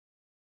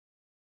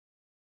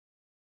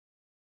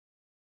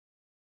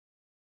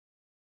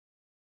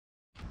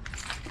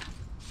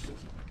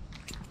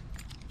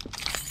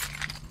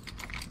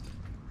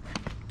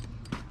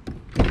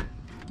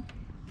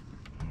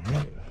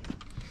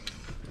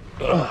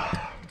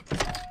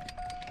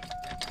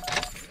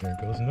There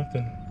goes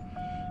nothing.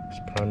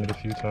 Just prime it a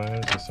few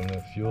times. Get some of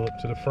that fuel up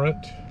to the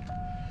front.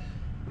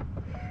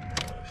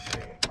 Let's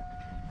see.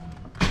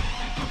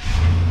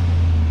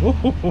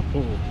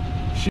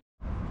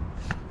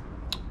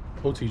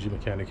 OTG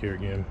mechanic here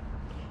again.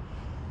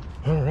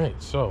 All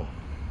right, so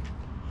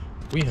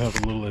we have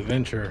a little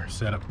adventure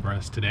set up for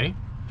us today.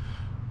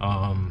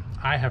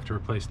 I have to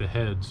replace the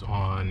heads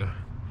on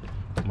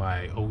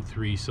my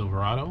 03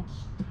 Silverado.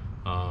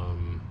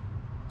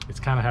 It's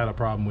kind of had a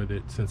problem with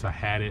it since I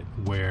had it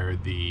where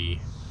the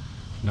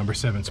number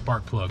 7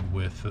 spark plug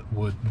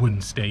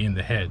wouldn't stay in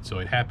the head. So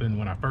it happened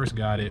when I first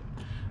got it.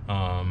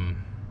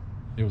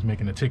 It was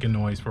making a ticking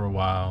noise for a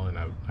while, and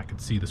I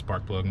could see the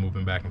spark plug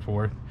moving back and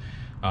forth.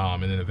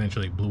 And then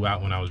eventually it blew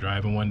out when I was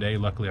driving one day.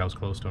 Luckily I was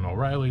close to an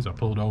O'Reilly's. I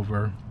pulled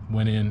over,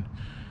 went in,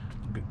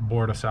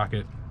 bored a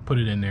socket, put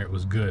it in there. It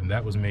was good. And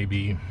that was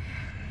maybe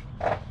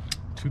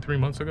 2-3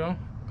 months ago.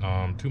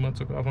 2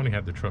 months ago. I've only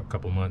had the truck a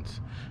couple months,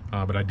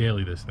 but I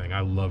daily this thing. I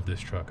love this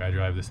truck. I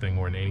drive this thing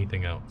more than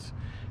anything else.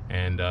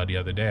 And the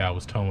other day I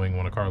was towing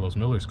one of Carlos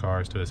Miller's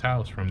cars to his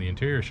house from the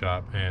interior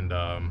shop, and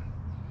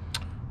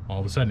all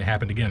of a sudden it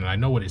happened again. And I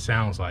know what it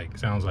sounds like. It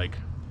sounds like,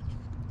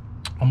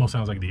 almost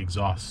sounds like the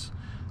exhaust,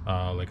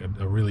 like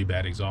a really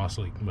bad exhaust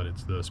leak, but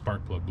it's the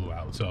spark plug blew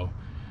out. So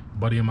a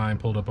buddy of mine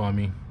pulled up on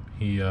me.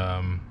 He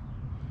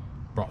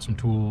brought some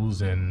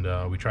tools, and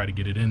we tried to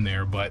get it in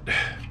there, but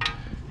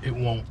it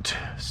won't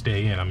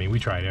stay in. I mean, we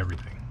tried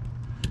everything.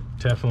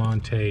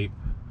 Teflon tape,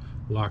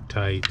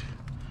 Loctite,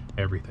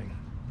 everything.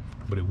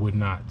 But it would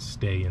not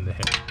stay in the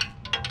head.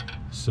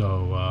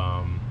 So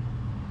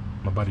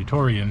my buddy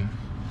Torian,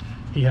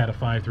 he had a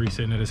 5.3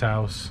 sitting at his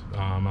house.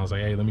 I was like,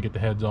 hey, let me get the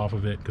heads off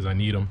of it because I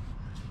need them.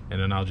 And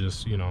then I'll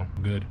just, you know,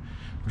 good.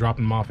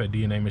 Dropping them off at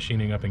DNA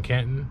Machining up in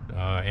Canton.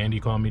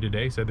 Andy called me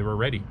today, said they were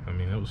ready. I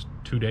mean, it was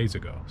 2 days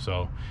ago.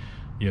 So,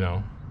 you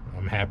know,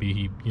 I'm happy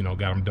he, you know,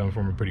 got them done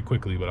for me pretty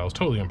quickly, but I was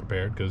totally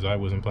unprepared because I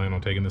wasn't planning on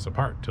taking this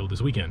apart till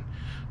this weekend.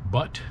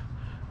 But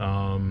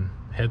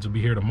heads will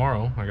be here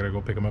tomorrow. I gotta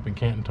go pick them up in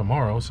Canton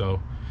tomorrow, so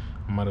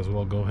I might as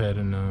well go ahead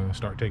and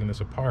start taking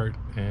this apart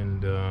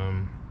and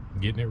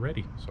getting it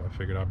ready. So I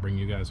figured I'll bring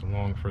you guys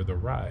along for the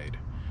ride.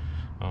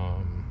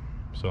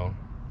 So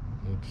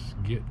let's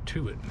get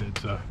to it.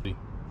 It's I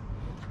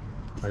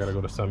gotta go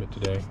to Summit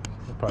today.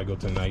 I'll probably go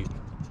tonight,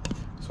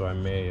 so I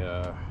may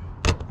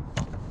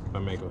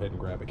go ahead and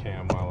grab a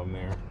cam while I'm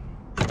there.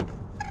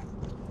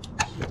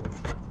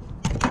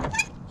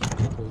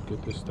 So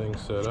get this thing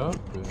set up,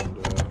 and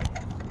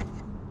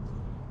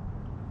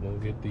we'll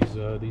get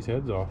these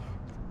heads off.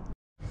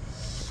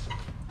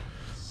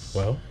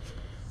 Well,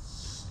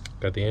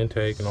 got the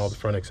intake and all the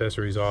front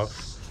accessories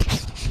off.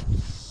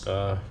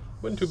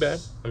 Wasn't too bad.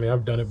 I mean,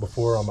 I've done it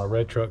before on my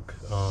red truck.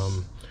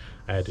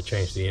 I had to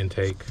change the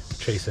intake,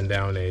 chasing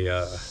down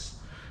a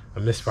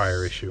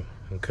misfire issue,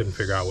 and couldn't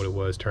figure out what it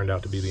was. Turned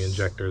out to be the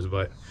injectors,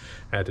 but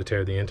I had to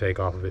tear the intake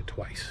off of it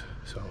twice,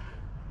 so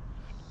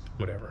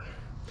whatever.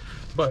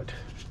 But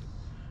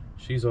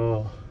she's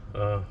all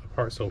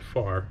apart so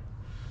far.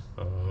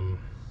 I'm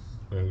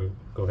gonna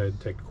go ahead and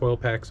take the coil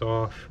packs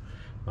off,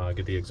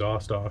 get the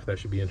exhaust off. That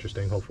should be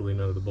interesting. Hopefully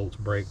none of the bolts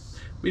break.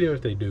 But even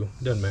if they do,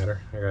 it doesn't matter.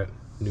 I got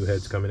new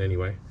heads coming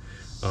anyway.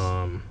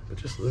 But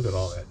just look at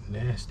all that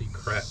nasty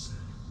crap.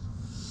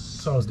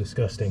 It's always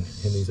disgusting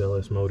in these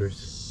LS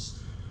motors.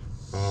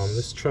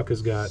 This truck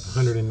has got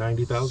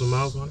 190,000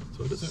 miles on it,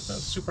 so it isn't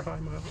super high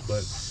miles,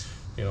 but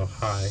you know,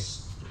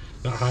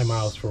 not high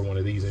miles for one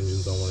of these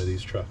engines on one of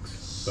these trucks.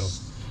 So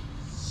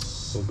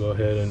we'll go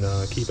ahead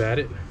and keep at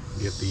it.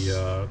 Get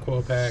the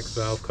coil packs,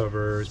 valve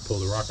covers, pull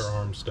the rocker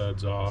arm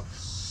studs off,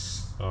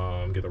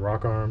 get the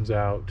rock arms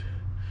out,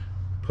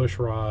 push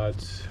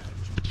rods.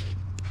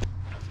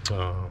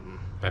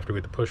 After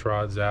we get the push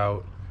rods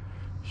out,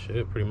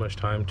 shit, pretty much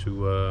time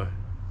to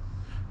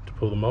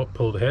pull them up,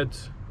 pull the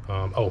heads.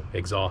 Oh,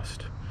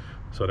 exhaust.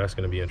 So that's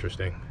going to be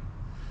interesting.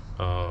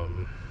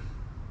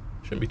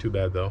 Shouldn't be too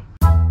bad though.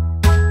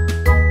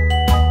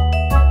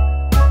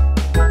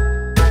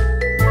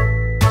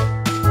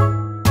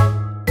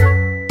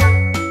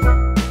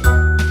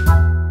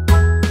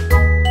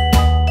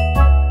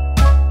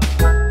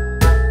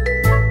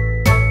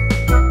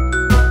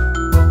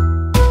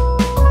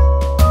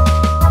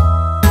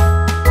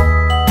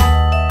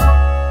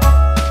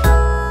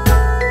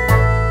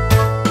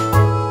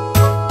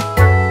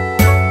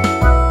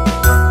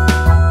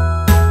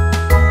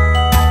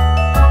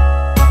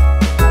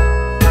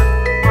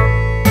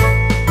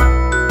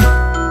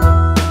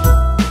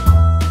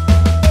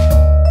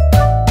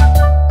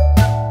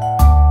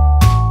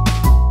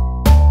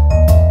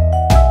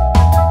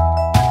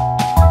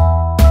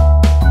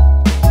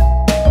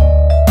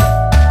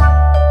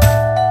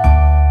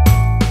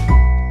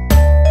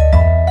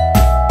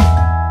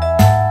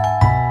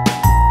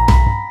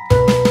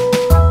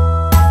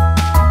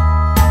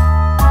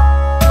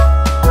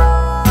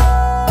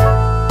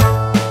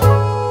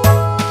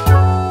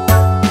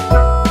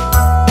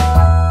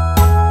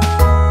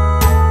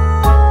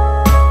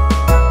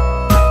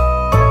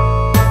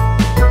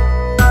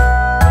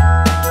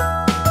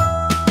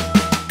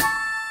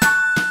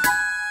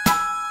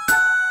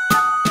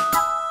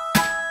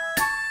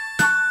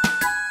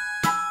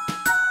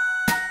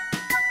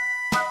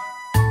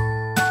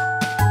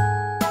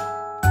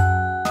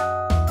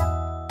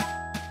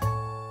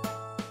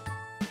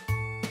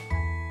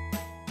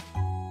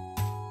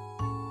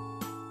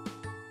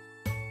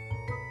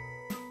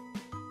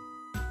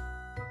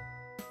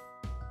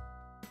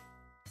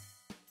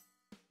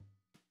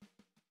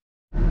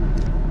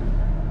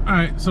 All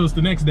right, so it's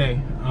the next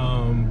day.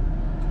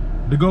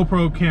 The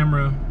GoPro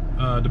camera,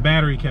 the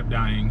battery kept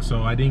dying,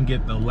 so I didn't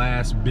get the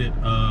last bit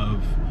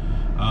of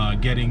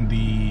getting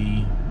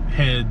the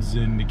heads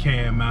and the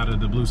cam out of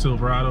the blue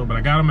Silverado, but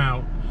I got them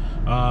out.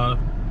 I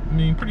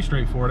mean, pretty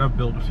straightforward. I've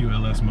built a few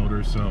LS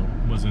motors, so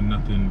it wasn't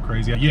nothing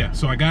crazy. Yeah,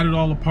 so I got it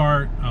all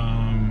apart.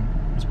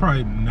 It's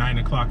probably 9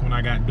 o'clock when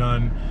I got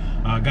done.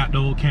 Got the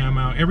old cam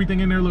out.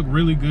 Everything in there looked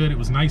really good. It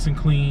was nice and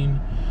clean.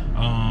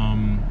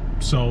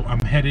 So I'm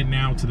headed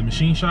now to the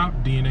machine shop,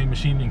 DNA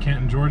Machine in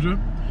Canton, Georgia.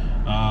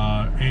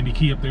 Andy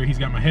Key up there, he's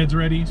got my heads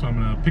ready, so I'm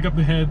gonna pick up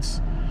the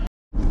heads.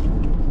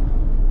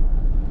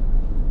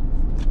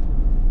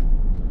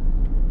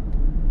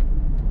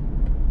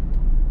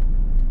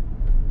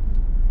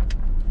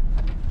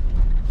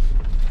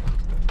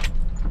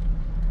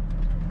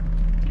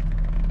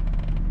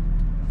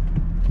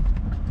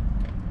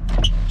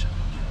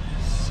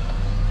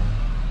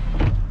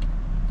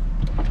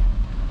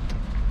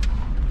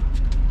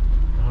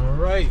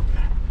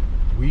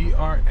 We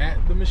are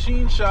at the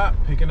machine shop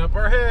picking up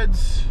our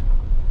heads.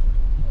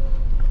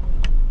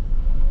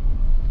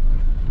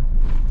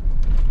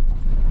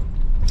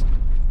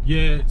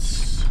 Yeah,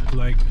 it's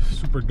like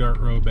super dirt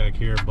road back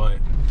here, but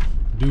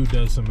dude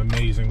does some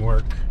amazing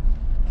work.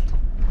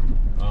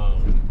 Crap,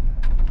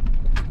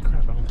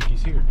 I don't think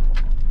he's here.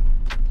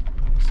 I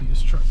don't see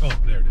his truck. Oh,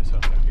 there it is.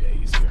 Okay, yeah,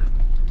 he's here.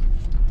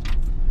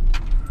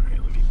 All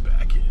right, let me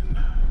back in.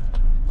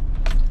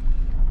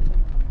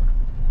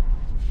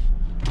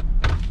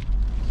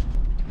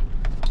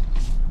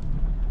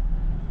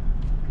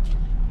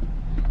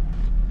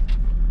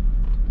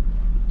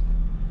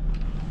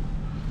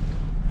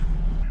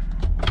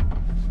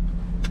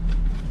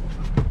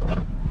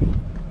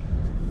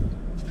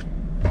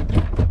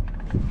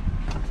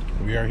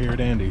 We are here at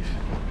Andy's.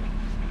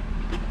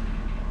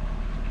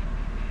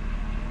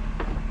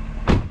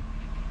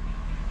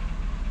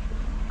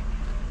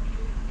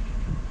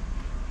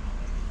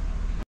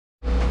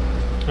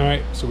 All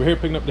right, so we're here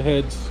picking up the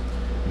heads.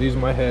 These are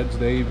my heads.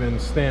 They even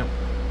stamp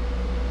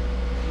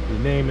the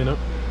name in them.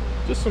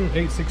 Just some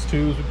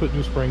 862s. We put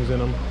new springs in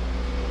them.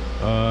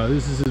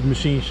 This is his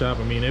machine shop.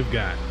 I mean,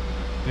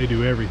 they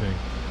do everything.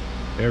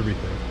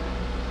 Everything.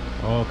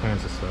 All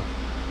kinds of stuff.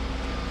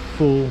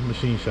 Full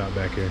machine shop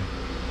back here.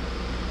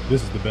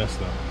 This is the best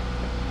though.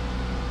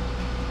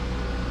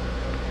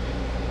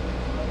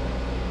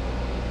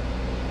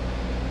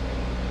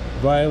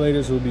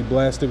 Violators will be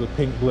blasted with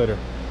pink glitter.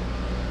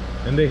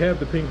 And they have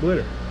the pink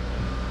glitter.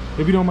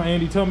 If you don't mind,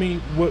 Andy, tell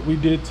me what we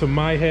did to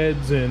my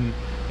heads and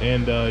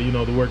you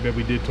know, the work that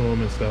we did to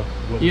them and stuff.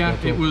 Yeah,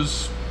 it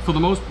was for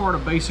the most part a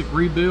basic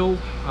rebuild.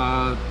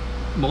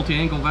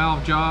 Multi-angle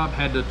valve job.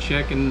 Had to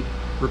check and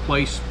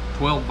replace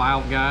 12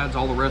 valve guides.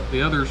 All the rest of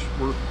the others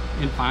were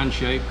in fine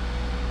shape.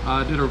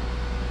 Did a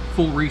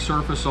full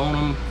resurface on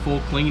them, full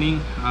cleaning.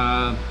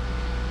 I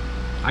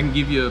can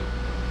give you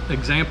an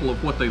example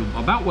of what they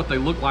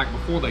look like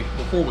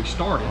before we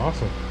started.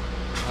 Awesome.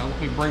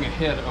 Let me bring a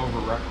head over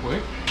right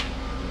quick.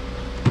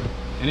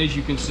 And as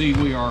you can see,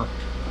 we are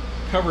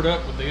covered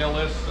up with the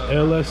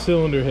LS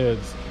cylinder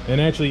heads.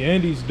 And actually,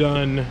 Andy's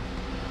done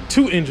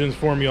 2 engines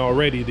for me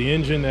already. The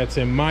engine that's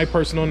in my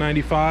personal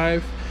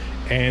 95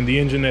 and the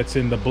engine that's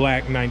in the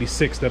black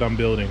 96 that I'm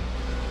building.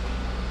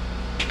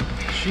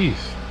 Jeez.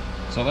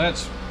 So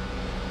that's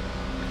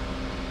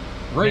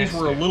Rays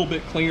were a little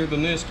bit cleaner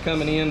than this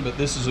coming in, but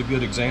this is a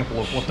good example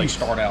of what they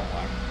start out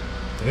like.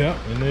 Yeah,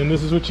 and then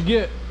this is what you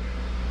get.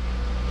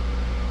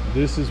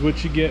 This is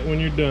what you get when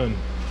you're done.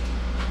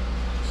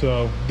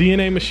 So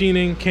DNA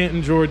Machining,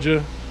 Canton,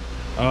 Georgia.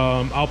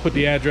 I'll put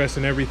the address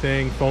and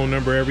everything, phone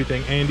number,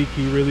 everything. Andy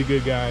Key, really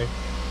good guy.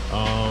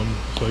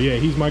 So yeah,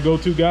 he's my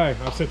go-to guy.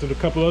 I've sent a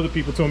couple other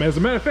people to him. As a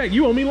matter of fact,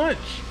 you owe me lunch.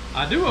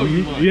 I do owe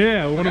you lunch.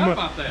 Yeah,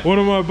 one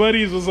of my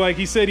buddies was like,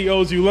 he said he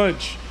owes you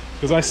lunch.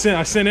 Because I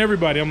sent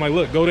everybody. I'm like,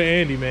 look, go to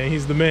Andy, man.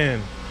 He's the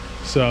man.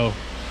 So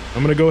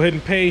I'm gonna go ahead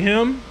and pay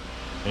him,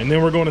 and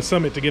then we're going to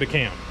Summit to get a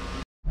cam.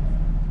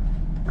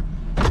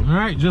 All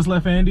right, just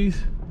left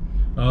Andy's.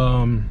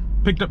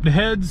 Picked up the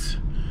heads.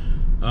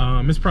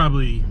 It's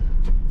probably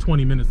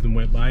 20 minutes that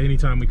went by.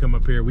 Anytime we come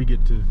up here, we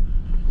get to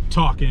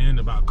talking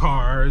about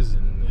cars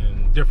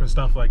and different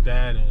stuff like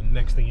that. And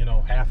next thing you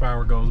know, half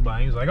hour goes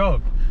by. He's like,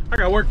 oh, I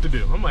got work to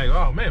do. I'm like,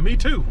 oh man, me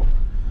too.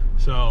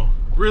 So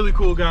really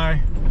cool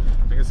guy.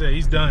 Like I said,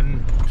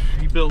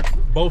 he built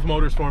both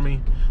motors for me.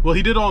 Well,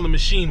 he did all the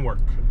machine work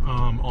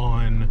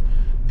on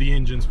the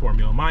engines for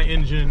me. On my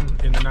engine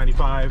in the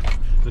 95,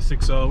 the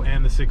 6.0,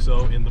 and the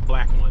 6.0 in the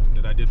black one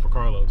that I did for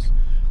Carlos.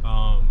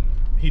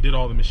 He did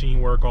all the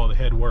machine work, all the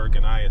head work,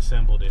 and I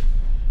assembled it.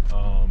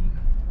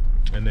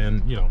 And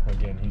then, you know,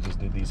 again, he just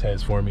did these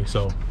heads for me.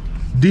 So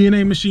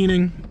DNA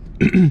Machining,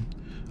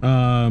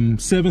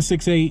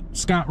 768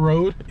 Scott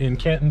Road in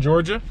Canton,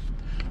 Georgia.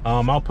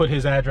 I'll put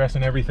his address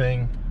and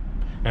everything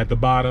at the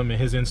bottom,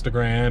 and his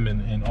Instagram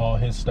and all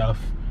his stuff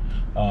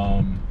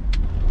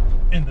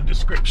in the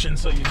description,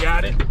 so you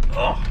got it.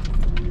 Oh.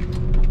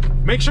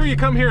 Make sure you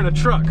come here in a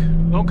truck.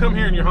 Don't come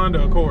here in your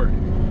Honda Accord,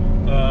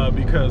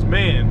 because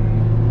man,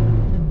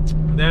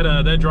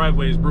 that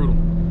driveway is brutal.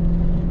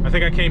 I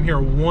think I came here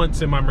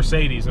once in my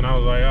Mercedes and I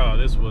was like, oh,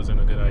 this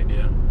wasn't a good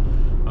idea.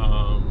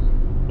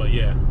 But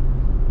yeah.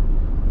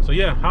 So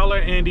yeah, holler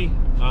at Andy.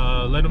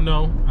 Let him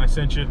know I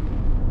sent you.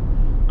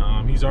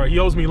 He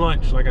owes me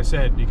lunch, like I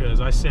said,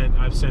 because I've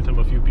sent him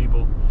a few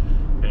people,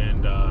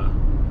 and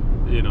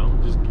you know,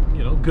 just,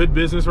 you know, good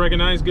business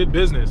recognized good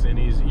business, and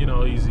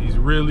he's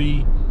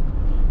really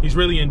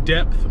in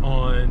depth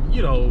on,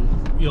 you know,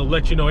 he'll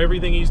let you know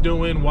everything he's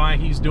doing, why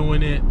he's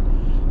doing it.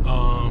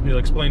 He'll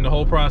explain the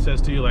whole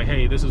process to you, like,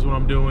 hey, this is what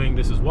I'm doing,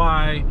 this is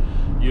why.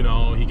 You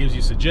know, he gives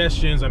you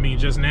suggestions. I mean,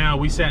 just now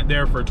we sat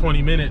there for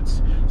 20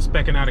 minutes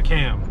specking out a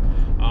cam.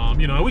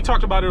 You know, we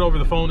talked about it over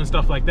the phone and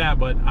stuff like that,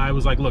 but I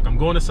was like, look, I'm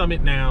going to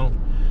Summit now.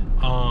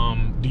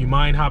 Do you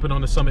mind hopping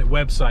on the Summit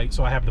website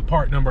so I have the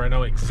part number, I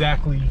know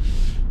exactly,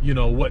 you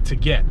know, what to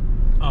get.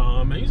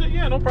 And he said,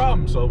 yeah, no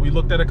problem. So we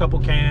looked at a couple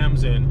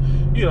cams,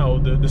 and, you know,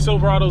 the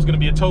Silverado is going to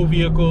be a tow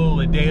vehicle,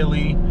 a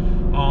daily.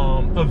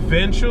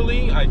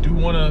 Eventually, I do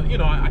want to, you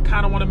know, I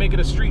kind of want to make it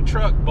a street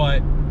truck,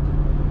 but,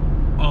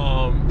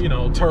 you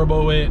know,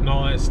 turbo it and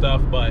all that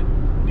stuff. But,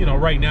 you know,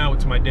 right now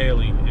it's my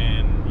daily,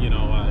 and, you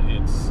know,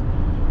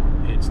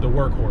 it's the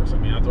workhorse. I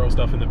mean, I throw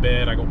stuff in the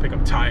bed, I go pick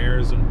up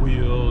tires and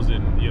wheels,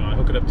 and, you know, I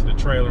hook it up to the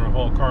trailer and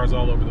haul cars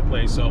all over the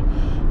place. So,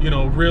 you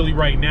know, really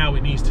right now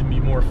it needs to be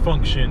more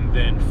function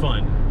than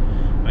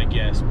fun, I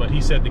guess. But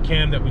he said the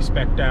cam that we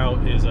spec'd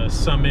out is a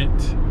Summit.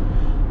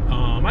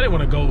 I didn't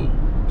want to go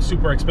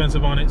super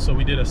expensive on it, so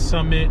we did a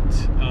Summit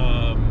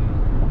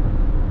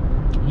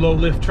low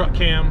lift truck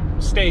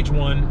cam, stage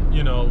 1.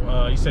 You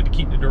know, he said to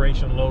keep the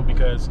duration low,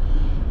 because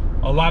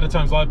a lot of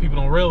times a lot of people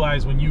don't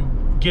realize when you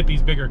get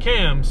these bigger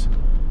cams,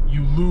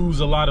 you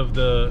lose a lot of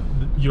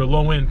your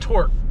low end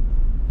torque,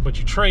 but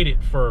you trade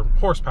it for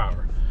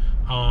horsepower.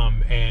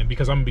 And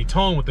because I'm gonna be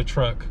towing with the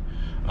truck,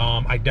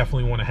 I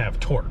definitely want to have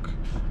torque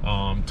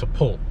to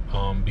pull,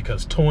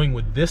 because towing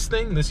with this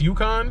thing, this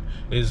Yukon,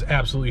 is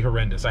absolutely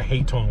horrendous. I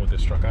hate towing with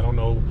this truck. I don't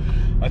know,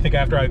 I think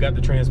after I got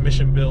the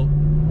transmission built,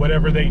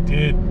 whatever they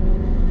did,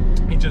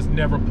 it just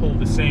never pulled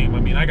the same. I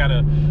mean, I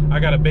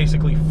gotta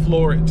basically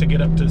floor it to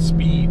get up to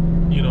speed,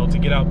 you know, to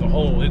get out the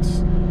hole.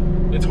 It's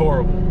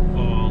horrible.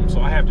 So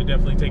I have to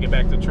definitely take it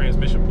back to the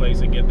transmission place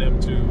and get them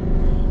to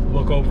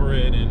look over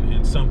it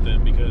and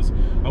something, because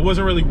I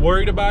wasn't really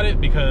worried about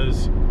it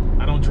because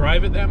I don't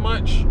drive it that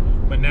much.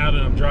 But now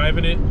that I'm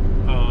driving it,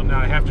 now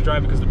I have to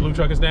drive it because the blue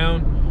truck is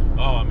down.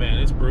 Oh man,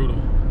 it's brutal.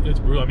 It's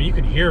brutal. I mean, you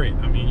can hear it.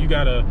 I mean, I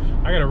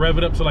gotta rev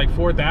it up to like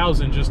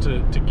 4,000 just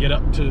to get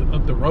up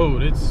the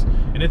road. It's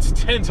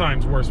 10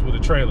 times worse with a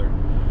trailer.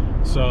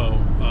 So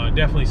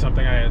definitely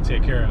something I had to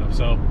take care of.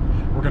 So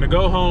we're gonna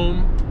go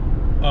home.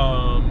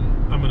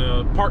 I'm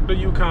gonna park the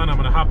Yukon. I'm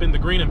gonna hop in the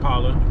green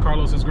Impala,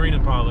 Carlos's green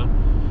Impala.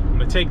 I'm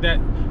gonna take that.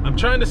 I'm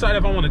trying to decide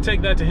if I want to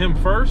take that to him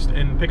first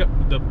and pick up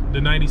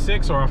the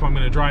 96, or if I'm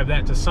gonna drive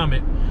that to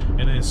Summit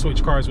and then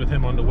switch cars with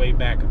him on the way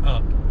back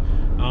up.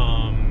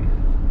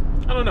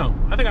 I don't know.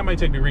 I think I might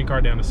take the green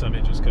car down to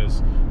Summit just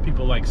because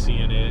people like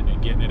seeing it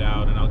and getting it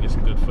out, and I'll get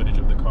some good footage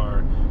of the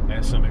car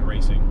at Summit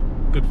Racing.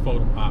 Good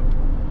photo op.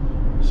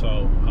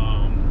 So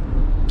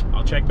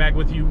I'll check back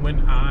with you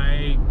when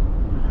I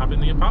hop in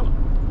the Impala.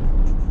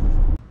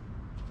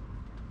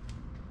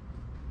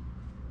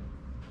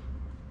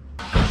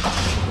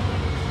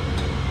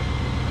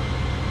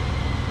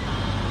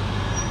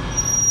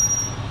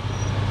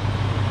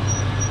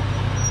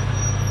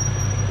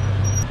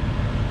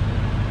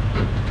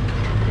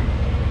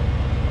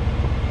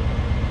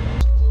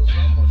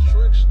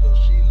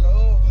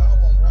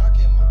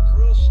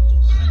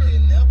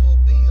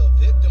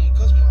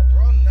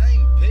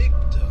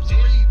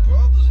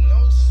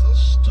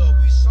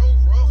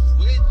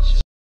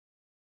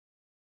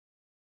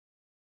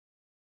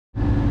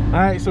 All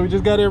right, so we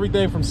just got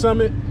everything from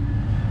Summit.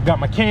 Got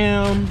my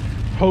cam,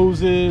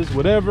 hoses,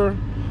 whatever.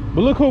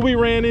 But look who we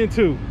ran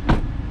into.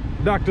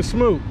 Dr.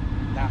 Smoot.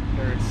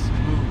 Dr.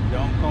 Smoot.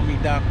 Don't call me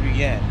doctor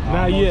yet.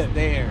 Not yet.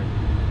 There.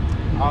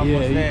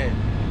 Almost there.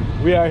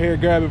 We out here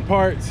grabbing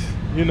parts.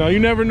 You know, you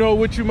never know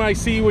what you might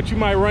see, what you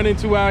might run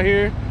into out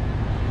here.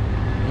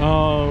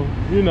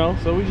 You know,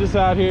 so we just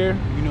out here.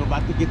 You know,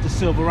 about to get the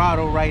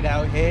Silverado right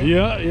out here.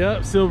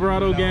 Yeah,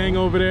 Silverado gang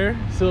over there.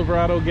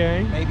 Silverado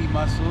gang. Maybe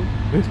muscle.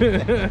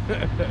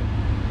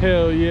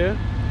 Hell yeah.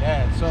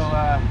 Yeah, so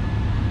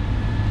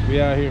we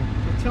out here.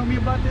 So tell me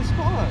about this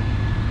car.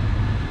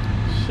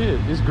 Shit,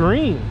 it's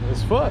green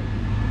as fuck.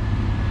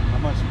 How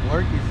much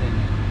work is in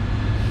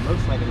it?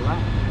 Looks like a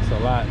lot. It's a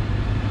lot.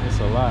 It's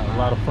a lot. A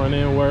lot of front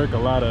end work, a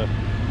lot of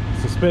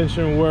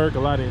suspension work, a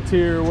lot of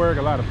interior work,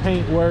 a lot of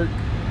paint work.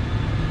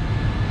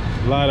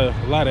 A lot of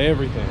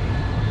everything.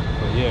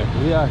 But yeah,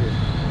 we out here.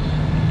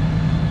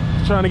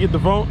 Trying to get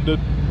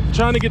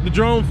the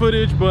drone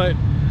footage, but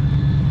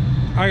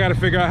I got to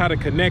figure out how to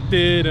connect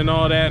it and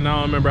all that, and I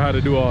don't remember how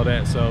to do all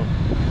that. So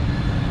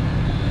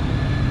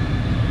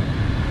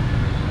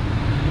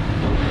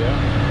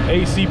yeah,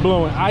 AC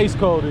blowing ice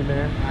cold in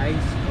there. Ice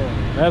cold.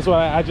 That's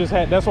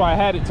why I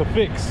had it to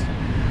fix.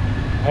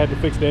 I had to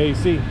fix the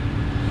AC.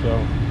 So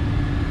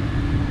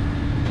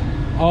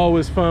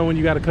Always fun when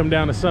you got to come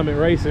down to Summit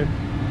racing.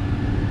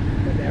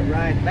 But that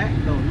ride back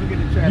though, look at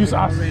the traffic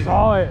I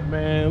saw it,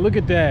 man. Look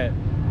at that.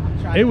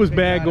 It was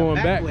bad going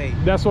back.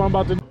 That's what I'm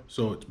about to do.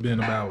 So it's been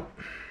about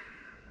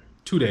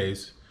 2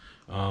 days.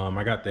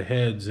 I got the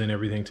heads and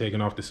everything taken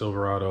off the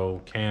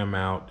Silverado, cam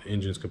out,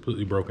 engine's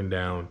completely broken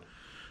down.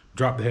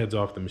 Dropped the heads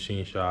off the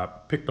machine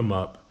shop, picked them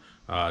up.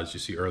 As you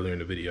see earlier in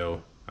the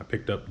video, I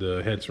picked up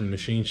the heads from the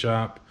machine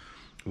shop,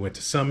 went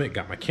to Summit,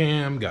 got my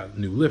cam, got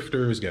new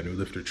lifters, got new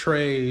lifter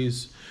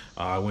trays.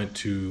 I went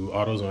to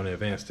AutoZone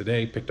Advance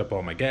today, picked up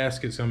all my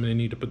gaskets I'm gonna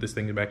need to put this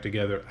thing back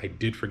together. I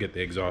did forget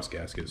the exhaust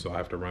gasket, so I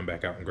have to run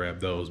back out and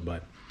grab those,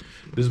 but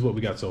this is what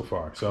we got so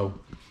far. So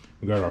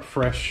we got our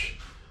fresh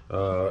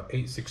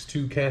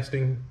 862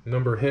 casting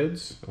number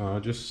heads,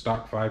 just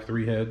stock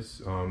 5.3 heads.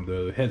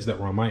 The heads that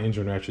were on my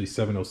engine are actually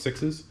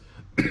 706s.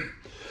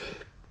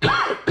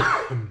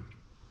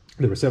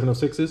 They were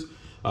 706s,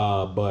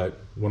 but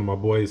one of my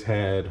boys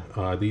had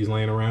these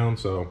laying around,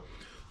 so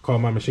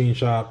called my machine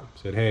shop,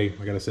 said, hey,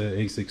 I got a set of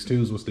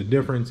 862s, what's the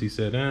difference? He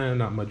said,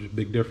 not much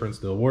big difference,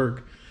 they'll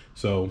work.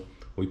 So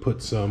we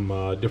put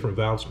some different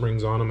valve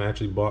springs on them. I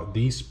actually bought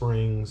these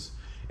springs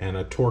and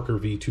a Torker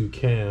V2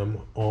 cam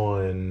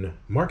on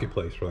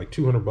Marketplace for like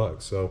 200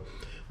 bucks. So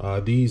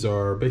these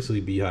are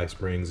basically B-high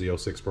springs, the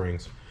 06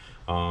 springs.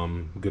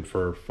 Good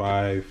for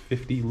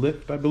 550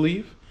 lift, I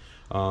believe.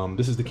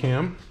 This is the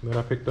cam that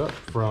I picked up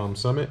from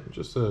Summit,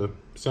 just a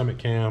Summit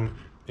cam,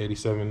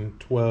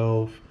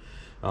 8712.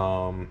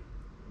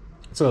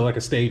 So like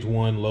a stage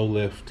 1 low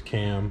lift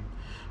cam.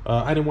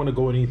 I didn't want to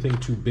go anything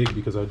too big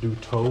because I do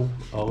tow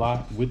a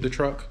lot with the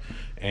truck,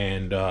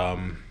 and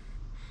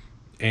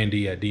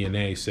Andy at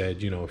DNA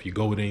said, you know, if you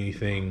go with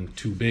anything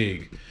too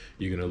big,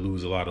 you're gonna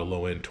lose a lot of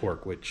low end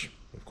torque, which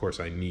of course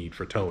I need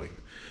for towing.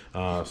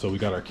 So we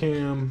got our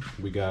cam,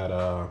 we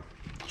got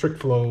trick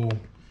flow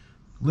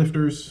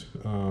lifters.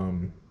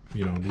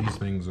 You know, these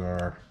things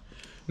are,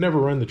 never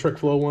run the trick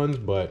flow ones,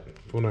 but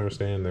from what I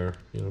understand, they're,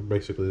 you know,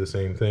 basically the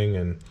same thing.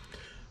 And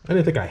I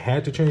didn't think I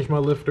had to change my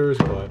lifters,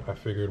 but I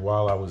figured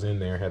while I was in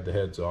there, had the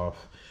heads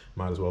off,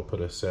 might as well put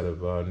a set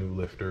of new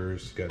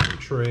lifters. Got new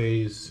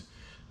trays.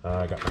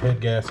 I got my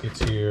head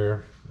gaskets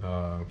here,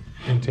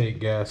 intake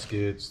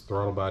gaskets,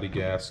 throttle body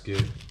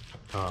gasket.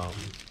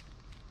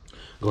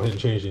 Go ahead and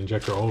change the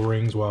injector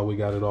O-rings while we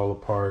got it all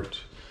apart.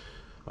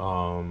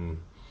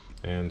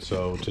 And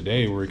so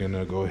today we're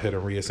gonna go ahead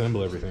and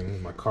reassemble everything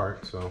in my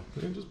cart. So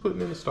just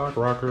putting in the stock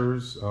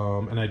rockers.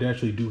 And I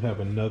actually do have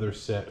another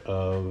set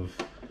of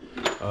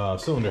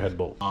cylinder head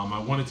bolts.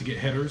 I wanted to get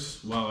headers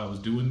while I was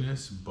doing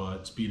this,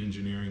 but Speed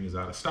Engineering is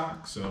out of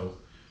stock, so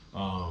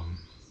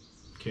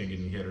can't get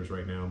any headers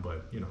right now.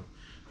 But you know,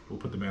 we'll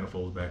put the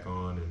manifolds back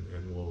on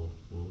and we'll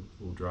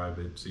drive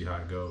it, see how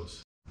it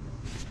goes.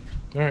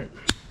 All right,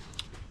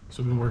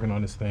 so we've been working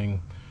on this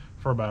thing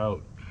for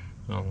about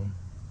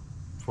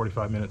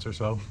 45 minutes or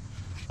so.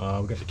 We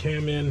got the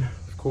cam in,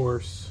 of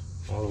course.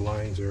 All the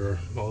lines are,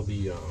 all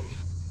the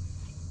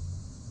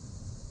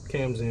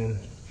cams in.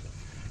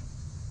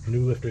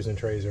 New lifters and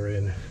trays are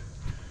in.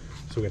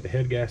 So we got the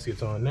head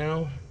gaskets on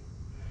now.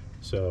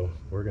 So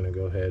we're gonna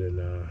go ahead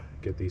and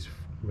get these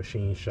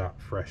machine shop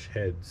fresh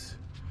heads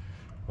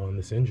on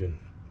this engine.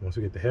 Once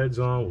we get the heads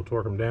on, we'll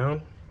torque them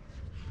down.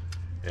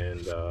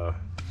 And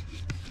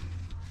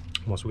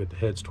once we get the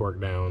heads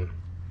torqued down,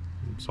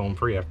 it's home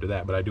free after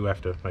that. But I do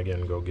have to,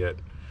 again, go get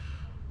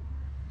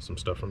some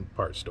stuff from the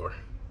parts store.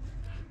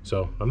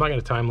 So I'm not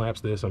gonna time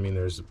lapse this. I mean,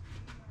 there's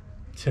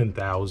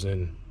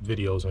 10,000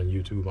 videos on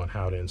YouTube on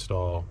how to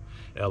install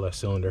LS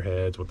cylinder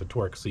heads, what the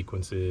torque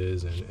sequence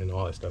is, and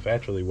all that stuff.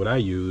 Actually, what I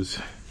use,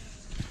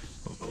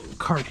 a little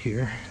cart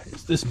here,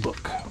 is this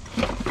book.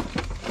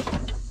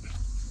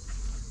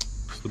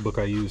 It's the book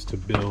I use to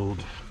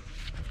build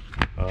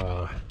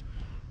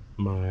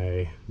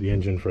the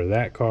engine for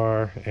that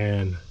car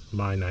and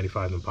my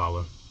 95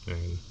 Impala.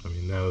 And I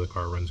mean, that other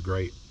car runs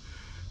great.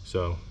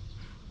 So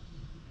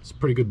it's a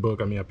pretty good book.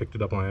 I mean, I picked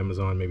it up on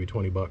Amazon, maybe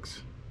 20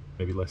 bucks.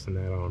 Maybe less than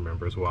that, I don't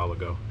remember, it's a while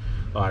ago.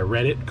 I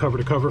read it cover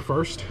to cover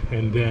first,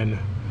 and then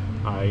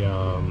I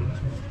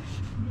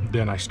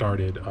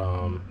started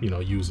you know,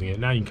 using it.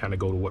 Now you can kind of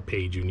go to what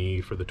page you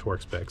need for the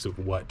torque specs of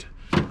what.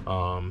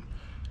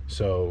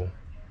 So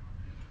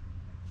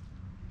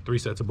 3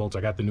 sets of bolts.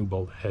 I got the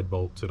new head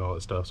bolts and all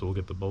that stuff, so we'll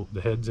get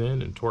the heads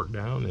in and torque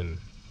down, and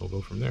we'll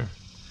go from there.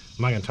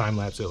 I'm not gonna time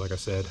lapse it, like I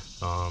said,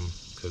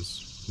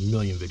 because a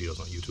million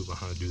videos on YouTube on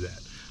how to do that.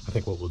 I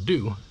think what we'll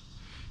do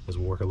is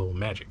we'll work a little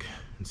magic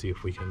and see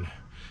if we can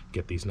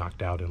get these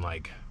knocked out in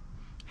like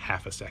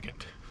half a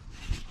second.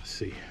 Let's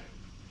see.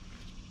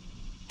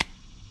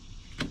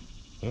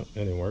 Oh, that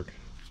didn't work.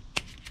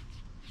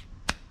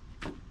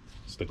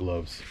 It's the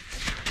gloves.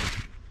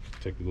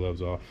 Take the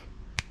gloves off.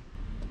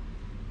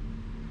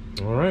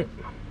 All right.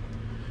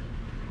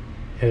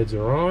 Heads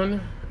are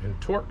on and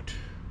torqued.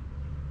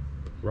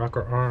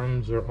 Rocker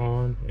arms are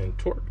on and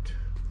torqued.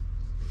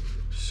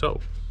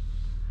 So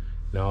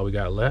now all we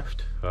got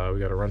left, we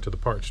got to run to the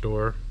parts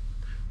store,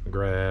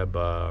 grab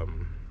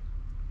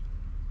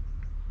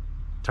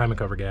timing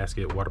cover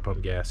gasket, water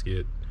pump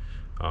gasket,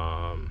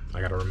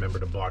 I gotta remember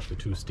to block the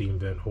 2 steam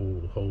vent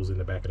holes in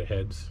the back of the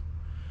heads,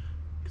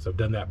 because I've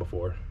done that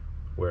before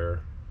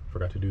where I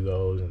forgot to do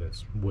those,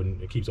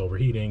 and it keeps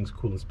overheating,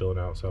 coolant spilling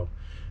out. So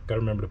gotta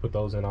remember to put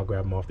those in. I'll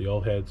grab them off the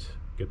old heads,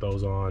 get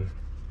those on,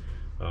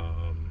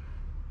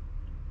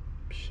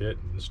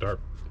 and start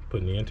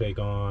putting the intake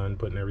on,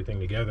 putting everything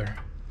together.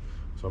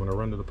 So I'm gonna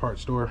run to the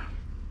parts store,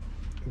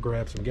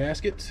 grab some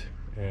gaskets,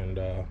 and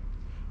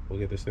we'll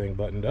get this thing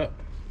buttoned up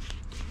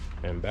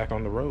and back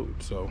on the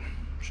road. So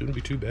shouldn't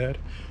be too bad.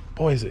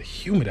 Boy, is it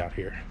humid out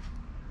here.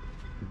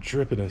 I'm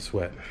dripping in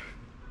sweat.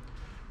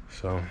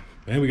 So,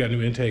 and we got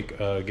new intake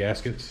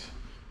gaskets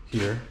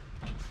here.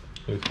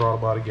 New throttle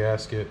body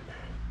gasket,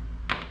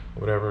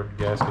 whatever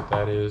gasket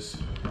that is.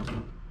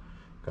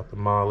 Got the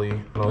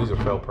Molly. No, these are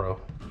Felpro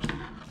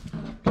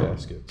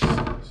gaskets.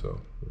 So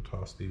we'll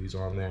toss these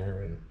on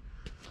there and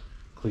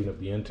clean up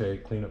the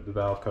intake, clean up the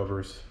valve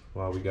covers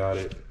while we got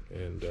it,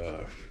 and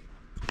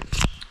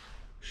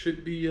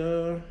should be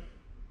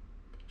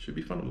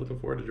fun. I'm looking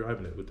forward to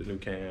driving it with the new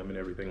cam and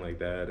everything like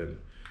that. And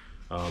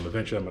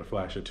eventually I'm gonna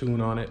flash a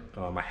tune on it.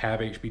 I have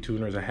HP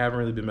tuners. I haven't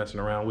really been messing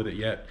around with it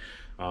yet.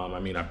 I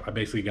mean, I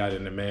basically got it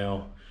in the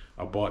mail.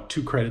 I bought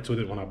 2 credits with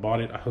it. When I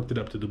bought it, I hooked it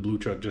up to the Blue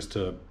Truck just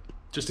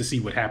to see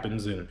what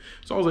happens, and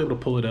so I was able to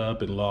pull it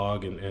up and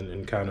log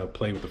and kind of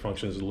play with the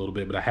functions a little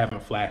bit, but I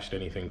haven't flashed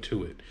anything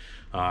to it.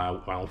 I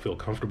don't feel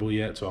comfortable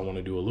yet, so I want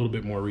to do a little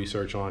bit more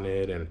research on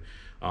it and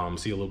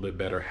see a little bit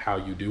better how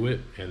you do it,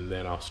 and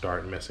then I'll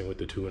start messing with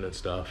the tune and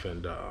stuff,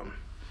 and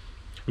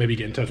maybe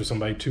get in touch with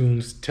somebody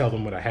tunes, tell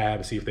them what I have,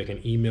 and see if they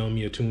can email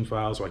me a tune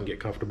file so I can get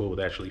comfortable with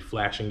actually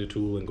flashing the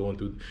tool and going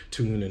through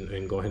tune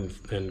and go ahead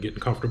and getting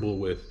comfortable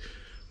with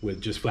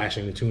just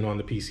flashing the tune on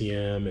the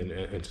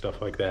PCM and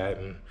stuff like that,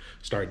 and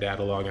start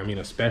data logging. I mean,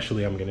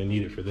 especially I'm gonna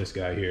need it for this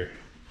guy here,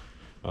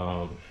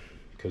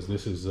 because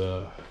this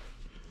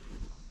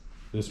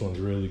one's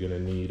really gonna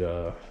need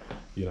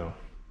you know,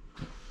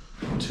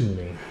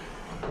 tuning.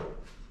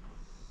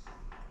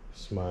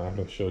 I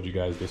haven't showed you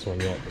guys this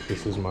one yet, but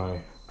this is my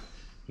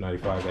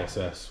 95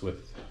 SS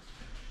with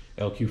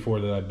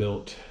LQ4 that I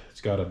built. It's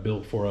got a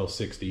built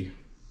 4L60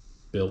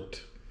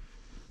 built.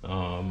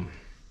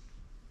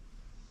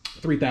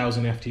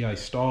 3000 FTI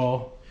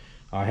stall.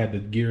 I had the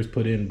gears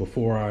put in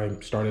before I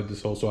started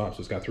this whole swap, so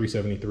it's got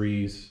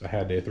 373s. I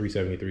had the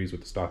 373s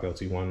with the stock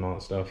LT1 and all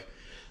that stuff.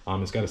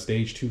 It's got a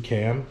stage 2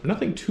 cam,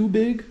 nothing too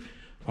big.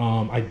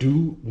 I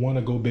do want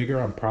to go bigger.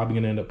 I'm probably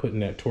gonna end up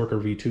putting that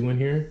Torker V2 in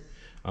here,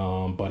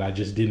 but I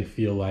just didn't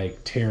feel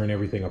like tearing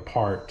everything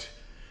apart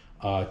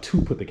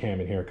to put the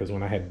cam in here, because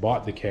when I had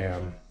bought the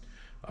cam,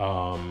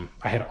 I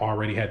had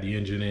already had the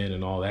engine in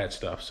and all that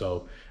stuff,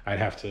 so I'd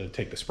have to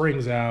take the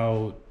springs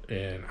out,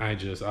 and I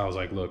was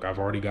like, look, I've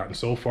already gotten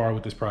so far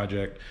with this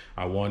project.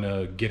 I want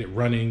to get it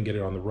running, get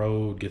it on the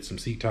road, get some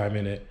seat time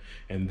in it,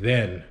 and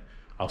then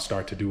I'll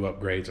start to do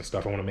upgrades and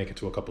stuff. I want to make it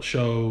to a couple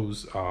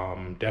shows.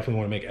 Definitely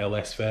want to make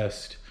LS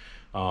Fest,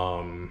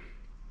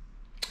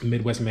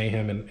 Midwest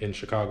Mayhem in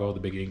Chicago,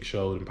 the Big Ink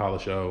Show, the Impala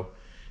Show,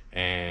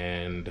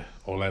 and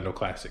Orlando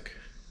Classic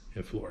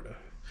in Florida.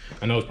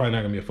 I know it's probably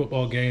not gonna be a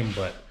football game,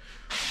 but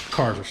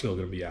cars are still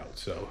gonna be out.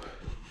 So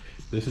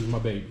this is my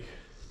baby.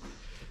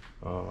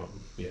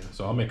 Yeah,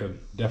 so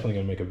definitely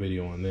gonna make a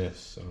video on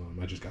this.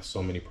 I just got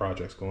so many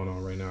projects going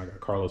on right now. I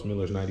got Carlos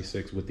Miller's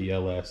 96 with the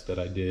LS that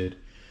I did.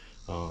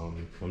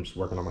 I'm just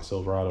working on my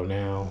Silverado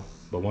now,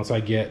 but once I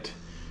get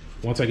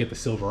the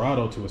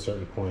Silverado to a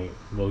certain point,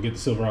 we'll get the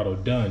Silverado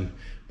done,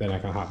 then I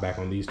can hop back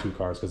on these 2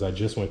 cars, because I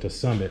just went to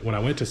Summit. When I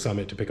went to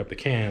Summit to pick up the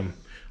cam,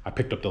 I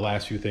picked up the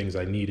last few things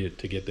I needed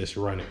to get this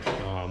running,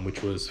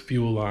 which was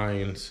fuel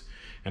lines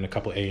and a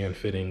couple AN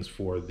fittings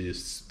for the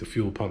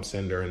fuel pump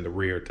sender in the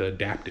rear to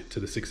adapt it to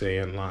the 6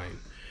 AN line.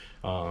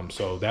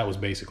 So that was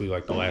basically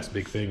like the last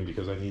big thing,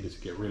 because I needed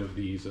to get rid of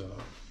these.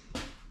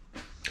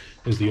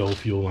 Is the old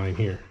fuel line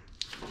here.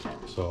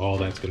 So all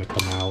that's gonna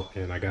come out,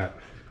 and I got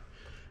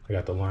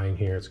the line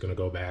here. It's gonna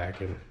go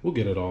back, and we'll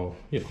get it all,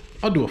 you know,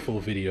 I'll do a full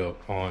video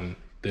on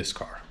this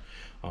car,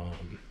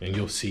 and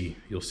you'll see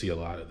a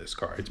lot of this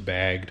car. It's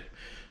bagged,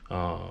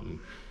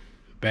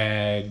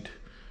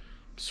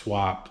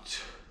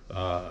 swapped.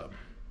 My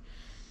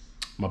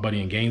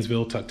buddy in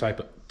Gainesville, Tuck Tight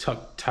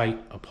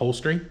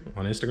Upholstery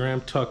on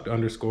Instagram,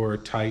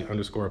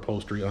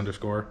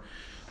 tucked_tight_upholstery_.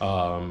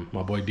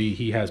 My boy D,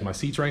 he has my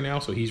seats right now,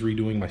 so he's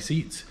redoing my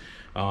seats.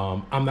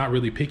 I'm not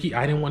really picky.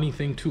 I didn't want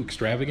anything too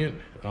extravagant,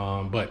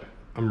 but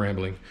I'm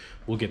rambling.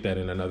 We'll get that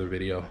in another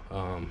video,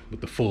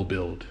 with the full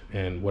build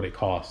and what it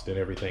cost and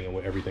everything, and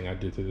everything I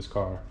did to this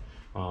car,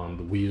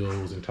 the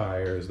wheels and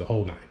tires, the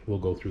whole 9. We'll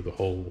go through the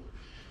whole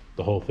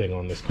thing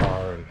on this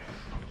car. And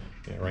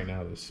yeah, right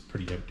now this is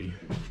pretty empty.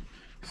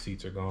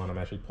 Seats are gone. I'm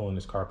actually pulling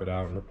this carpet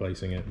out and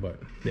replacing it,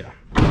 but yeah.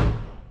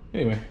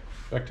 Anyway,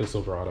 back to the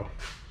Silverado.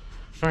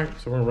 All right,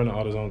 so we're gonna run to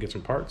AutoZone, get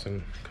some parts,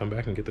 and come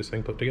back and get this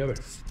thing put together.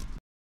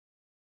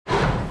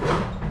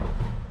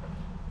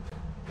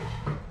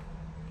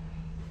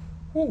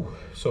 Whew.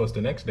 So it's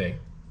the next day.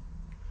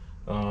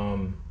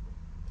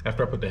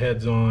 After I put the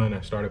heads on, I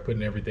started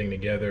putting everything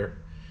together.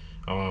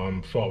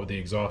 Fought with the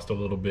exhaust a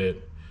little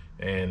bit.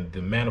 and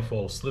the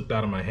manifold slipped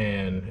out of my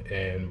hand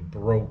and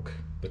broke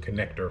the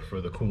connector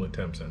for the coolant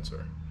temp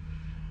sensor.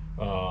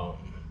 So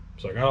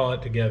I got all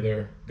that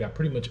together, got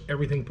pretty much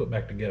everything put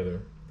back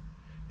together,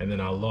 and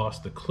then I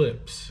lost the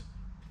clips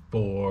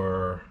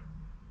for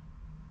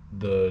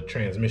the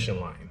transmission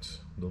lines,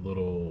 the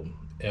little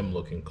M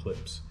looking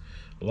clips.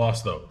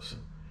 Lost those.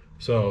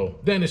 So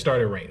then it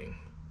started raining.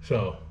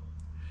 So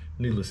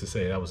needless to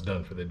say, that was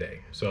done for the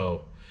day.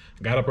 So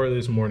I got up early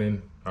this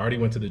morning. I already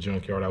went to the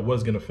junkyard. I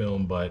was gonna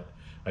film, but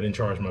I didn't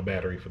charge my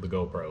battery for the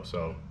GoPro.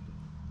 So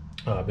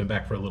I've been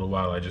back for a little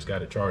while. I just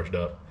got it charged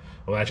up.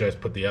 Well, actually, I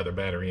just put the other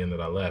battery in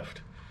that I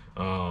left.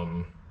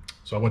 So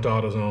I went to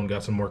AutoZone,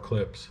 got some more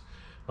clips.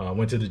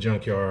 Went to the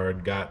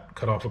junkyard,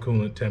 cut off a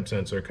coolant temp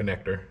sensor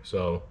connector.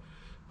 So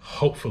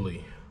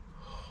hopefully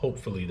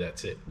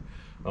that's it.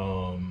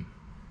 I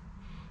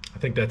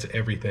think that's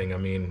everything. I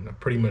mean, I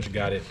pretty much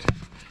got it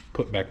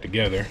put back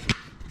together.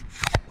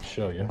 I'll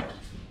show you.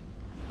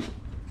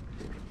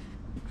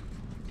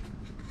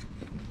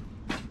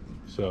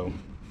 So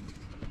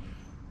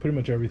pretty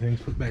much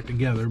everything's put back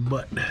together,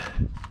 but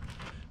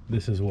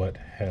this is what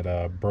had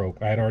broke.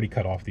 I had already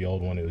cut off the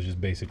old one. It was just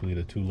basically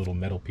the two little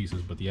metal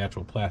pieces, but the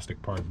actual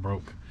plastic part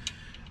broke.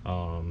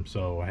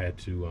 So I had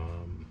to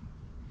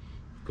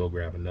go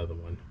grab another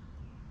one.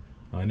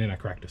 And then I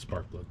cracked a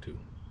spark plug too.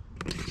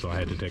 So I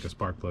had to take a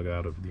spark plug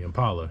out of the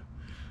Impala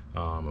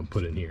and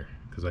put it in here,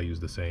 because I use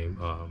the same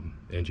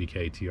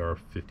NGK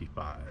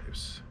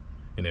TR55s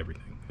and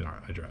everything in our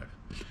iDrive.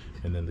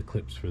 And then the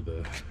clips for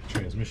the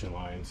transmission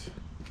lines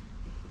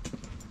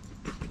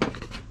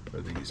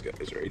are these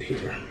guys right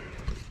here.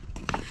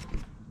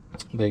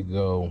 They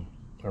go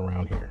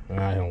around here.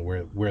 I don't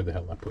know where the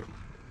hell I put them.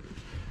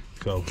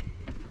 So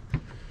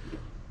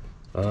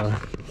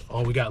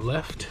all we got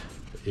left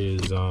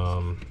is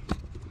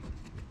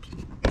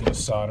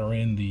solder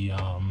in the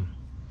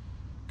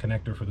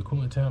connector for the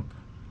coolant temp.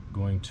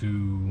 Going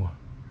to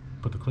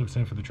put the clips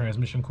in for the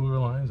transmission cooler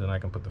lines, and I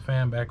can put the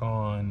fan back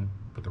on,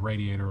 put the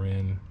radiator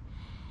in.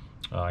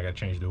 I gotta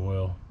change the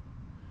oil,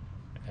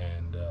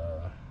 and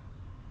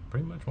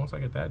pretty much once I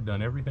get that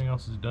done, everything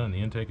else is done. The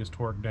intake is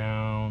torqued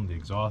down, the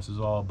exhaust is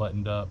all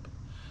buttoned up,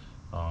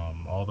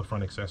 all the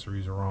front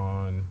accessories are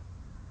on,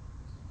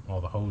 all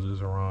the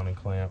hoses are on and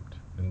clamped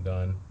and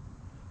done.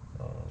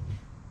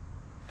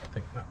 I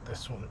think not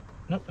this one.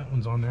 Nope, that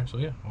one's on there. So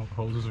yeah, all the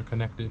hoses are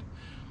connected.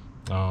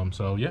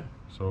 So yeah,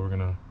 so we're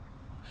gonna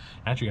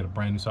actually got a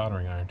brand new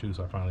soldering iron too,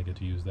 so I finally get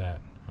to use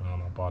that. I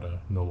bought a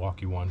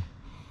Milwaukee one.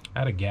 I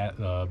had a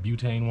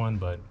butane one,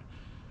 but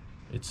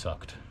it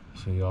sucked.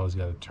 So you always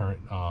got to turn.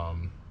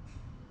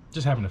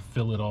 Just having to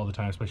fill it all the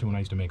time, especially when I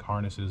used to make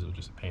harnesses, it was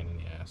just a pain in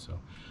the ass. So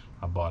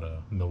I bought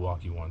a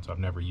Milwaukee one, so I've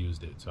never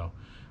used it. So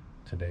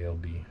today will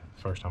be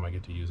the first time I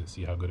get to use it,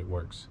 see how good it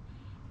works.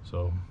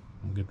 So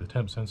we'll get the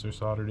temp sensor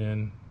soldered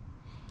in.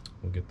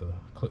 We'll get the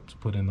clips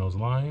put in those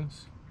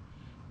lines,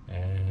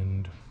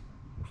 and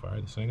we'll fire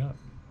this thing up.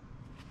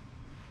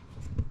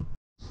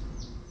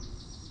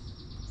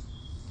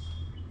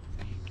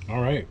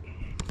 All right,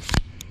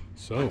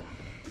 so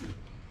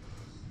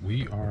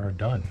we are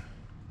done.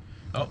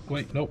 Oh,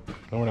 wait, nope,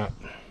 no we're not.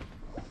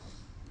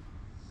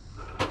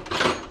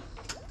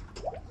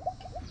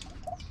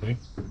 See?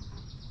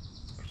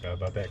 Forgot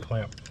about that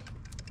clamp.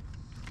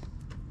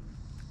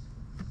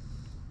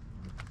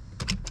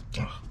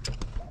 Oh,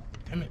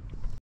 damn it.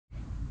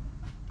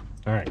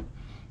 All right,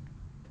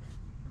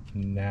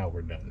 now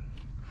we're done.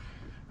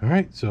 All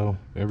right, so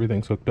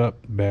everything's hooked up,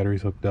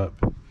 battery's hooked up.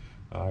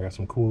 I got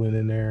some coolant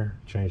in there,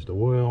 changed the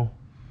oil.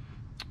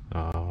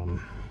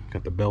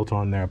 Got the belt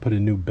on there. I put a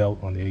new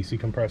belt on the AC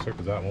compressor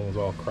because that one was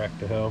all cracked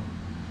to hell.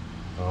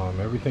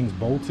 Everything's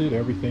bolted.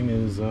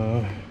 Everything's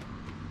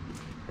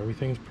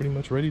pretty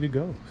much ready to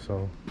go.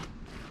 So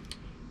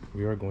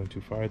we are going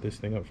to fire this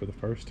thing up for the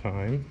first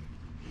time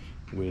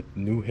with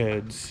new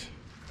heads,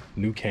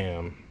 new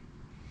cam,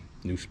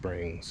 new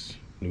springs,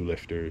 new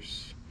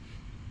lifters.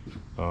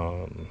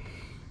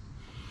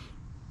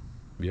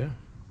 Yeah,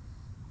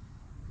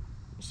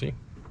 we'll see.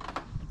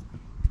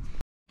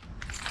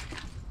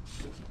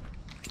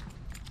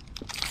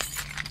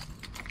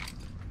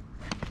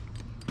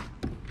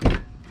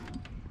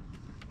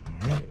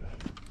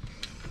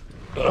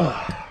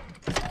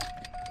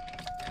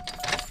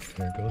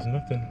 There goes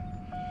nothing.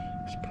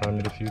 Just primed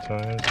it a few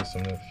times. Get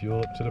some of that fuel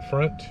up to the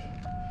front.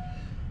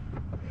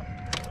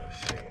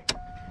 Let's see.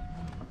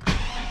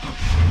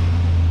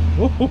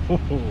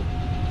 Whoa,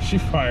 she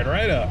fired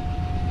right up.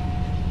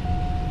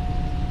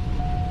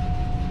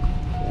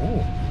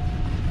 Oh,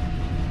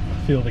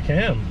 I feel the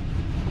cam.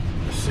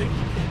 Let's see.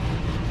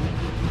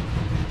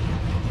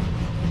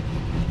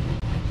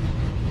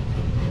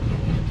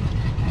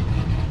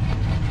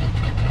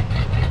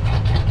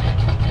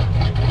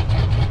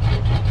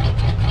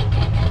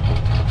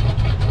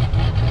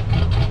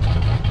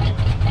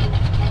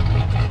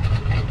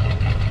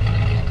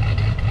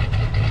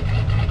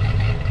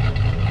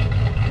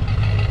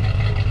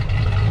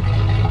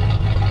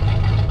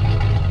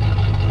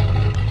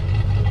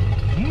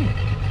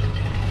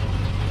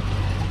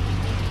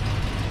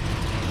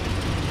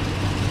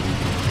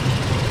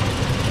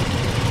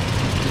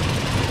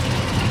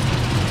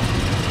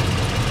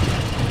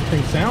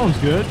 Everything sounds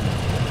good.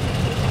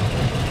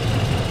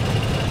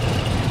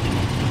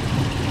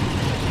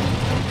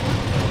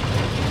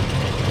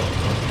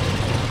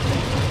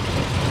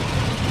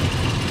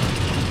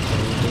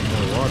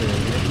 Water in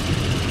here.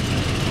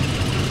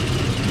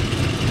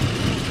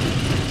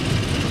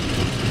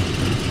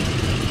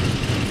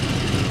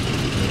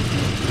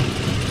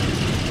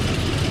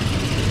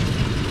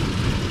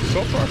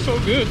 So far, so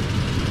good.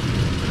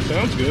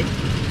 Sounds good.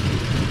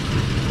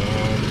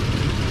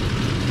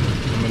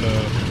 I'm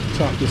gonna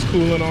top this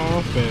coolant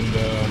off and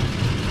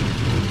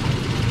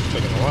it's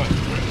taking a lot.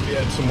 We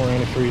add some more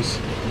antifreeze.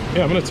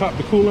 Yeah, I'm gonna top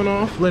the coolant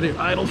off, let it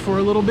idle for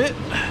a little bit,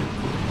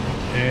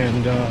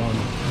 and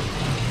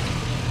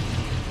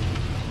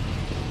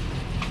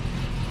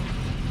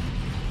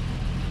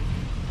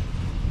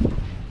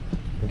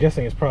I'm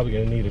guessing it's probably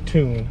gonna need a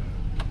tune.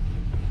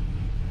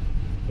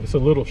 It's a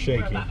little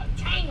shaky.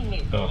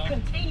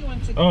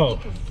 Oh,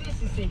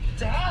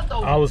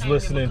 I was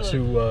listening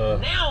to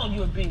now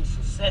you're being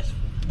successful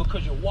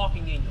because you're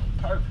walking in your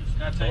purpose.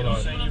 Can I tell you the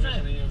only thing you're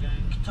missing in your game?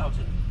 Talk to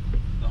me.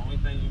 The only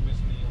thing you're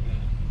missing in your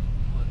game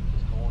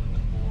is going in the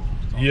world.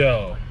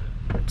 yo,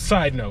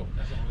 side note,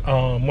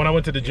 when I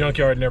went to the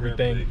junkyard and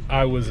everything,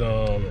 I was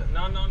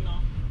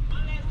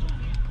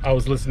I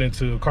was listening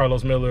to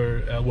Carlos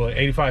Miller,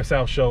 85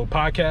 South Show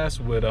podcast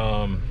with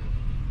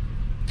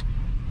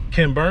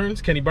Kenny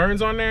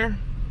Burns on there.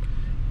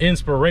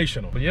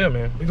 Inspirational. But yeah,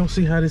 man, we're gonna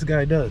see how this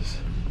guy does.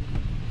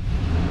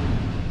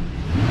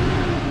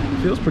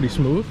 Feels pretty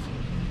smooth.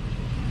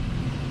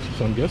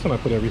 So I'm guessing I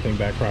put everything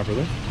back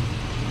properly.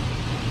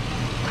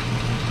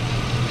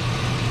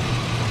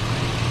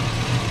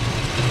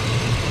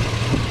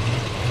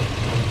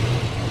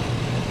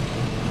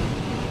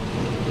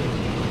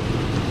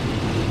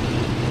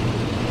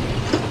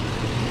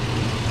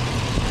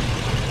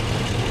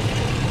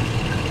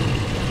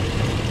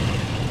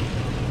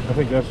 I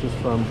think that's just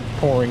from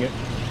pouring it.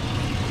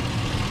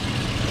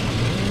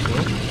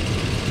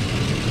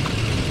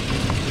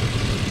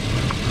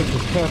 Put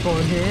this cap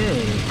on here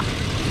and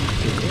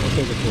I'll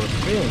take it for a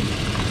spin.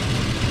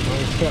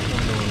 Nice cap on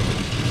there.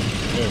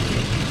 There we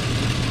go.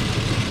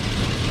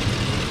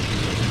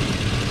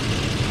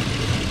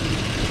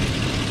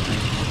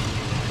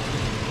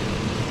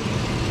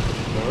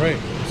 All right,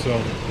 so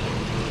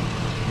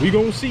we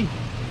gonna see.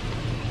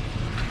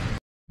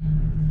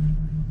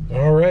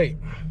 All right.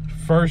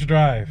 First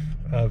drive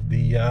of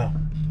the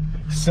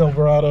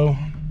Silverado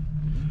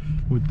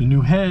with the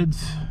new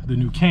heads, the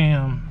new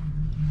cam.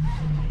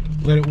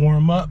 Let it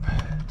warm up.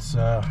 It's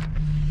up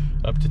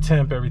to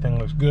temp. Everything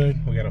looks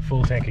good. We got a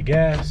full tank of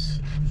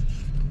gas.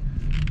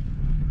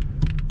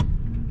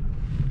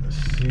 Let's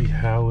see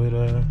how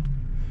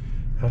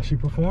she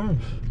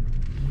performs.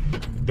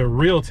 The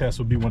real test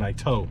will be when I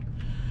tow.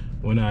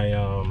 When I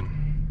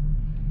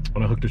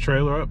hook the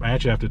trailer up. I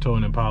actually have to tow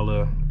an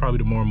Impala probably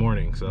tomorrow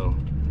morning, so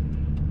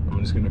I'm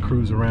just gonna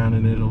cruise around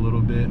in it a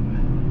little bit.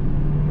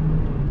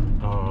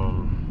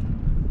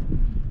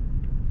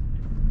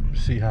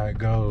 See how it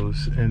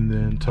goes, and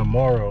then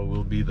tomorrow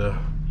will be the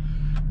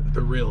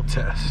real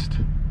test.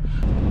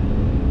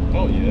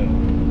 Oh yeah.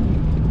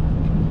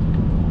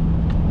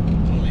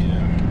 Oh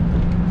yeah.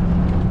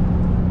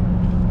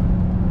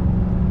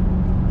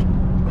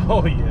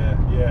 Oh yeah,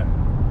 yeah.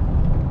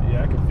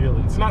 Yeah, I can feel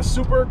it. It's not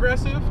super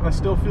aggressive. I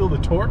still feel the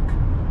torque.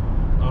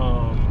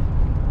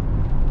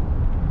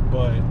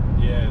 But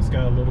yeah, it's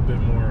got a little bit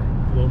more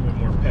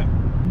pep.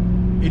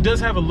 It does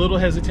have a little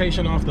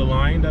hesitation off the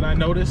line that I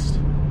noticed.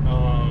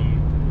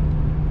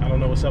 I don't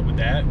know what's up with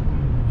that.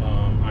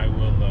 I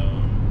will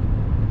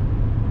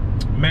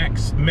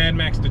Mad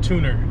Max the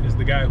tuner is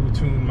the guy who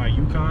tuned my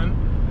Yukon.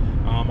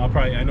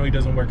 I know he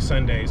doesn't work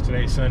Sundays.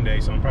 Today's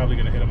Sunday, so I'm probably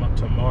gonna hit him up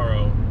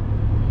tomorrow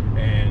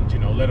and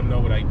let him know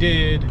what I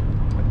did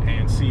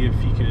and see if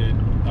he could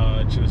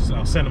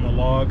I'll send him a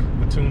log,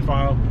 the tune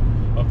file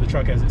of the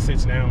truck as it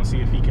sits now, and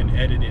see if he can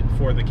edit it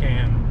for the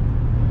cam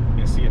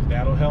and see if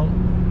that'll help.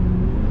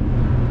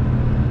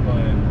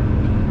 But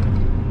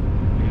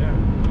yeah,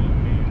 I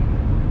mean,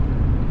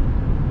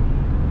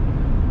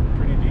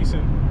 pretty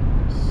decent.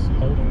 It's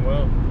holding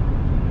well.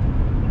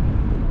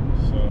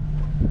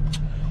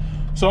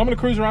 So I'm gonna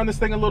cruise around this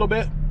thing a little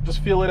bit,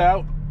 just feel it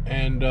out,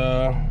 and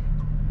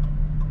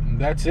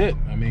that's it.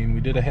 I mean,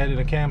 we did a head and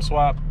a cam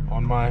swap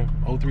on my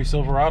 03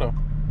 Silverado.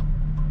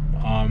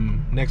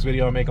 Next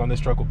video I make on this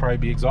truck will probably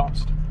be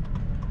exhaust.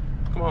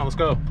 Come on, let's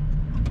go.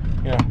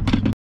 Yeah.